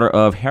 She's the daughter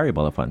of Harry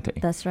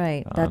Belafonte. That's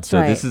right.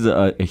 So this is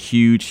a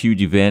huge,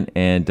 huge event,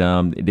 and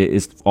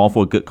it's all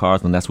for a good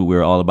cause, and that's what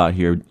we're all about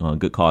here,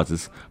 good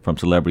causes from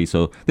celebrities.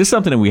 So this is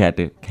something that we had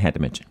to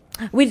mention.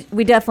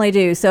 We definitely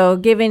do. So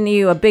giving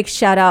you a big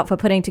shout out for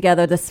putting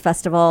together this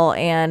festival,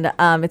 and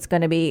it's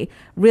going to be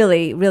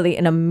really, really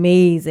an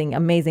amazing,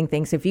 amazing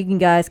thing. So if you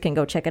guys can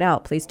go check it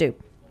out, please do.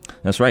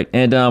 That's right.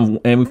 And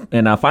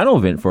our final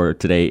event for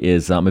today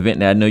is an event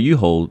that I know you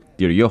hold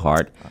dear to your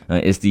heart.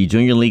 It's the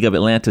Junior League of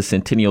Atlanta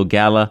Centennial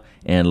Gala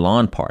and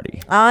Lawn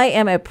Party. I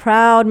am a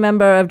proud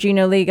member of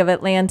Junior League of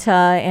Atlanta,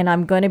 and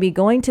I'm going to be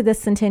going to this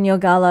Centennial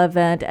Gala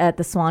event at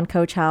the Swan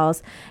Coach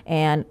House.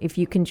 And if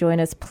you can join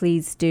us,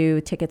 please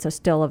do. Tickets are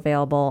still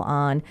available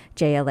on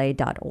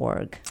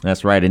jla.org.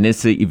 That's right. And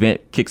this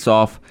event kicks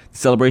off the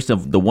celebration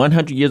of the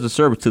 100 years of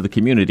service to the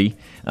community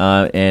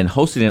and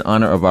hosted in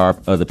honor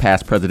of the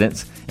past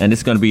presidents. And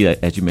it's going to be,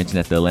 as you mentioned,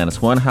 at the Atlanta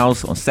Swan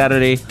House on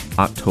Saturday,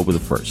 October the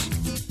 1st.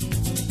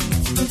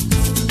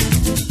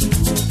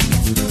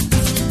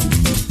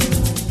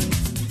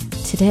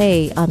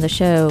 Today on the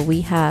show,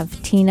 we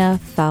have Tina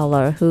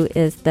Fowler, who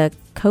is the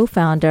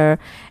co-founder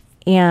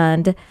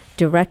and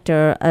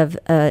director of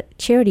a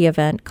charity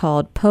event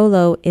called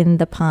Polo in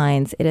the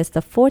Pines. It is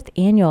the 4th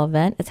annual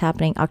event. It's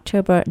happening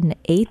October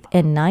 8th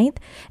and 9th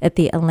at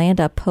the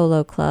Atlanta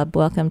Polo Club.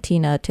 Welcome,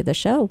 Tina, to the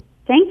show.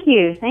 Thank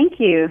you. Thank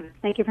you.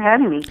 Thank you for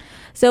having me.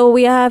 So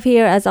we have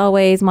here, as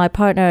always, my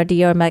partner,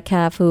 Dior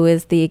Metcalf, who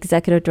is the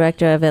executive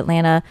director of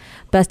Atlanta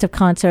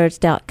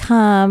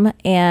bestofconcerts.com.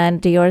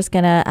 And Dior is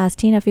going to ask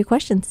Tina a few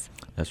questions.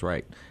 That's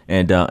right.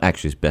 And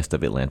actually, it's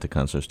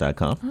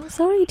bestofAtlantaConcerts.com. Oh,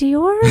 sorry,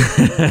 Dior.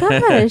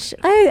 Gosh,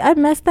 I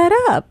messed that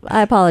up.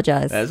 I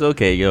apologize. That's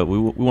okay. Yo, we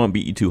won't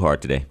beat you too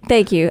hard today.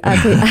 Thank you. I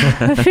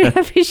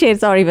appreciate it.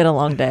 It's already been a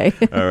long day.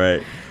 All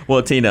right.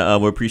 Well, Tina,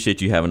 we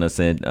appreciate you having us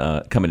in,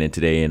 coming in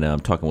today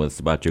and talking with us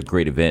about your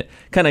great event.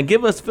 Kind of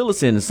fill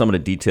us in some of the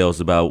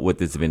details about what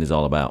this event is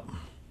all about.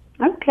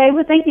 Okay.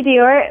 Well, thank you,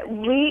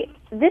 Dior.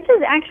 This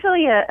is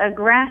actually a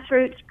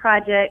grassroots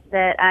project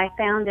that I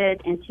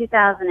founded in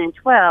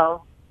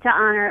 2012 to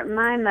honor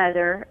my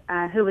mother,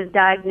 who was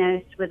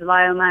diagnosed with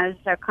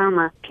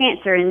leiomyosarcoma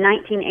cancer in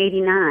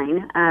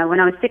 1989.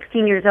 When I was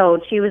 16 years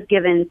old, she was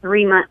given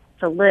 3 months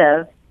to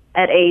live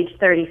at age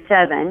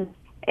 37,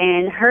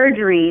 and her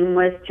dream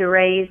was to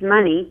raise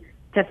money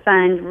to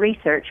fund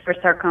research for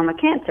sarcoma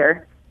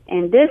cancer.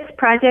 And this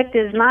project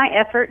is my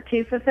effort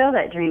to fulfill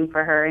that dream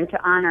for her and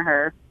to honor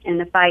her in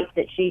the fight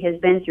that she has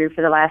been through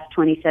for the last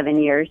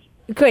 27 years.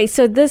 Great.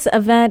 So this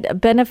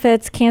event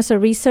benefits cancer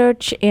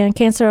research and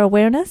cancer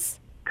awareness?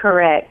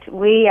 Correct.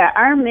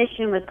 Our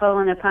mission with Polo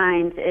in the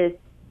Pines is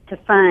to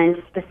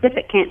fund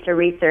specific cancer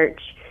research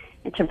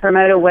and to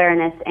promote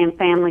awareness and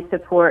family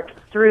support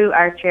through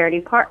our charity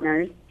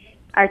partners.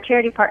 Our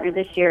charity partner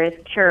this year is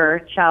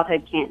Cure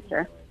Childhood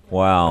Cancer.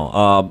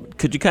 Wow.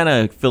 Could you kind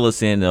of fill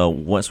us in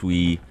once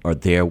we are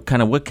there?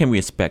 Kind of what can we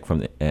expect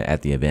from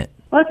at the event?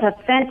 Well, it's a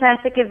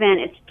fantastic event.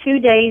 It's 2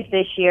 days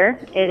this year.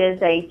 It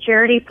is a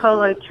charity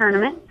polo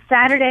tournament.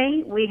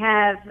 Saturday, we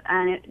have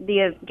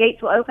the gates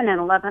will open at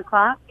 11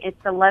 o'clock. It's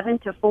 11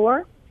 to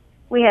 4.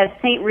 We have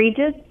St.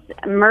 Regis,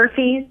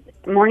 Murphy's,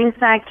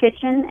 Morningside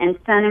Kitchen, and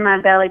Sun in My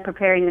Belly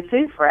preparing the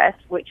food for us,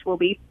 which will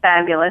be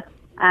fabulous.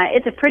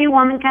 It's a pretty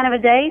woman kind of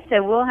a day,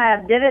 so we'll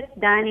have divots,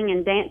 dining,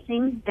 and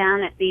dancing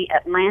down at the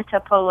Atlanta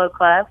Polo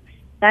Club.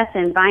 That's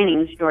in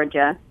Vinings,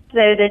 Georgia.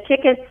 So the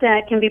tickets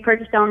can be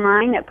purchased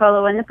online at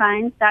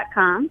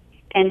polointhepines.com.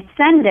 And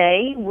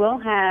Sunday, we'll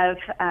have,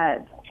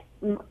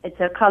 it's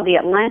called the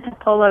Atlanta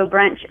Polo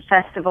Brunch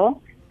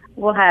Festival.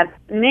 We'll have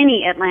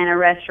many Atlanta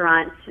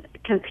restaurants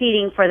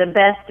competing for the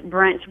best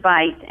brunch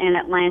bite in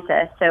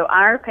Atlanta. So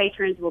our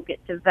patrons will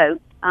get to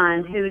vote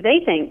on who they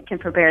think can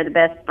prepare the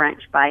best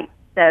brunch bite.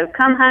 So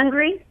come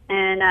hungry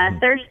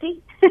and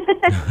thirsty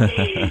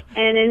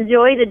and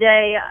enjoy the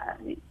day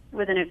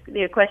with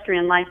the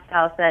equestrian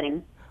lifestyle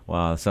setting.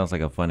 Wow, that sounds like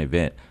a fun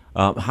event.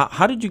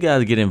 How did you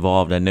guys get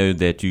involved? I know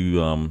that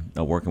you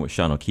are working with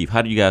Sean O'Keefe.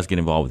 How did you guys get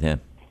involved with him?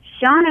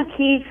 Sean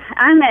O'Keefe,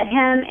 I met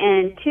him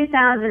in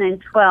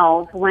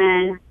 2012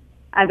 when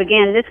I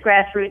began this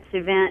grassroots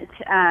event.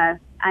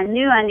 I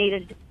knew I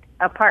needed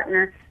a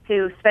partner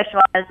who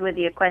specialized with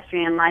the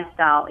equestrian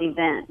lifestyle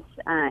events.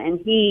 And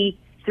he,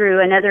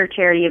 through another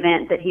charity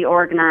event that he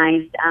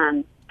organized,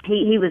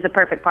 he was the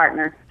perfect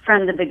partner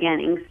from the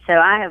beginning. So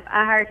I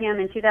hired him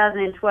in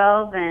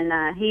 2012,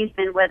 and he's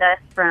been with us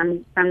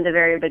from the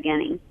very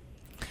beginning.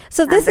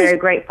 So I'm very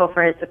grateful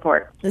for his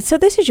support. So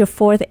this is your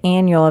 4th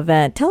annual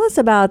event. Tell us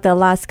about the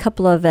last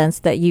couple of events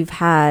that you've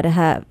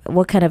had.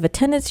 What kind of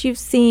attendance you've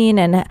seen,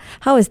 and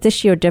how is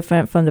this year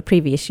different from the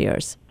previous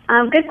years?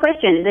 Good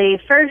question. The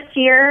first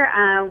year,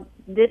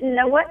 didn't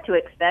know what to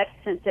expect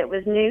since it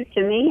was new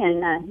to me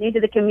and new to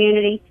the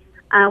community.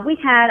 We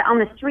had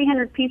almost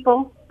 300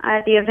 people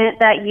at the event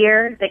that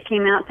year that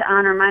came out to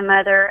honor my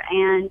mother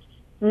and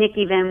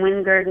Nikki Van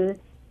Wingerden.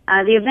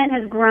 The event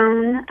has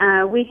grown.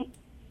 We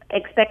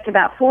expect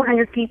about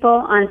 400 people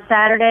on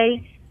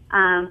Saturday.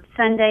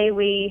 Sunday,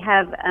 we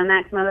have a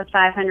maximum of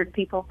 500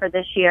 people for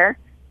this year.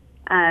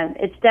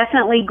 It's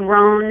definitely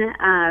grown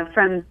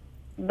from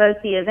both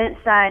the event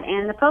side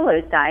and the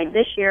polo side.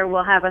 This year,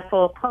 we'll have a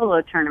full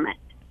polo tournament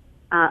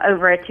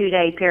over a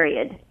 2-day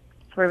period.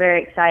 So we're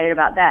very excited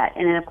about that.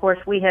 And then, of course,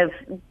 we have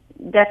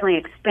definitely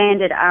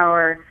expanded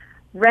our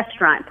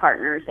restaurant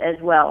partners as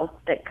well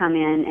that come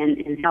in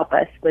and help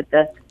us with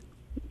the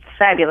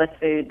fabulous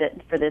food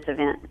for this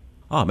event.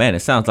 Oh, man, it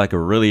sounds like a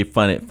really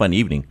fun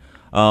evening.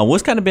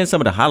 What's kind of been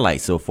some of the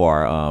highlights so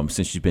far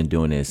since you've been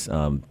doing this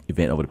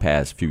event over the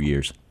past few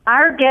years?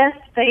 Our guest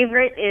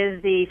favorite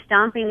is the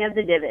stomping of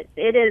the divots.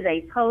 It is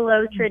a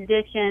polo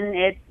tradition.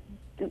 It's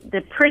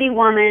the Pretty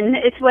Woman.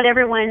 It's what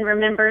everyone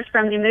remembers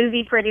from the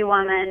movie Pretty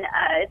Woman.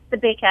 It's the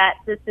big hats.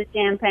 It's the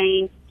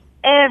champagne.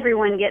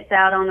 Everyone gets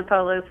out on the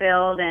polo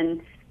field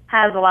and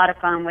has a lot of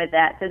fun with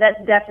that. So that's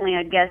definitely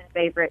a guest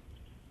favorite.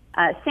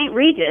 St.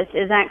 Regis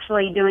is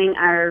actually doing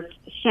our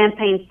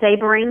champagne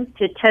sabering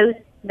to toast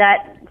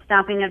that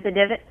stomping of the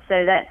divots.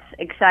 So that's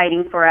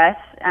exciting for us.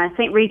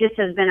 St. Regis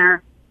has been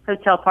our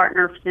hotel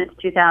partner since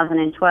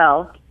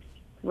 2012.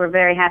 We're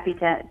very happy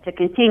to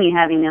continue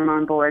having them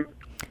on board.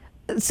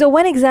 So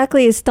when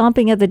exactly is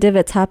Stomping of the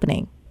Divots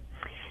happening?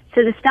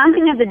 So the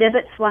Stomping of the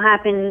Divots will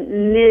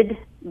happen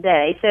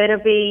midday. So it'll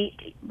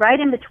be right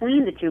in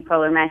between the two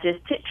polo matches.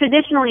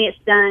 Traditionally, it's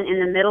done in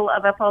the middle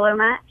of a polo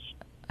match.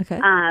 Okay.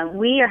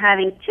 We are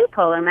having 2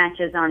 polo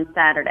matches on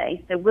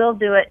Saturday, so we'll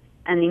do it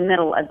in the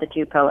middle of the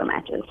 2 polo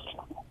matches.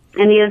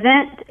 And the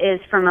event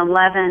is from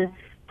 11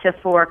 to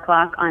 4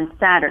 o'clock on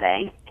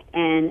Saturday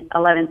and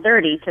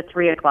 11:30 to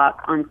 3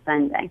 o'clock on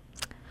Sunday.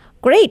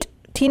 Great.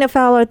 Tina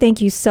Fowler, thank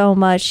you so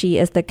much. She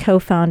is the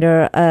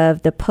co-founder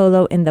of the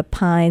Polo in the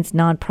Pines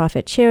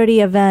nonprofit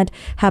charity event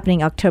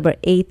happening October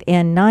 8th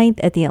and 9th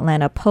at the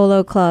Atlanta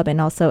Polo Club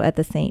and also at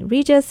the St.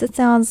 Regis, it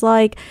sounds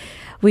like.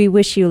 We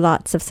wish you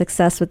lots of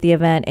success with the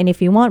event. And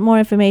if you want more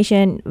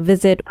information,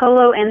 visit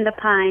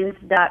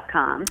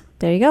polointhepines.com.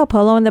 There you go,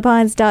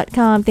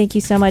 polointhepines.com. Thank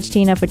you so much,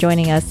 Tina, for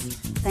joining us.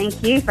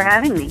 Thank you for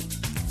having me.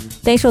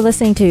 Thanks for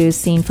listening to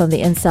Seen from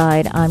the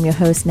Inside. I'm your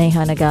host,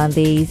 Neha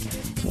Nagandhi.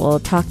 We'll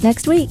talk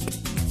next week.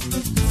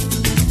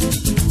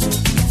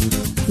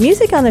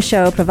 Music on the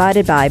show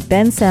provided by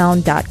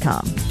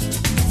bensound.com.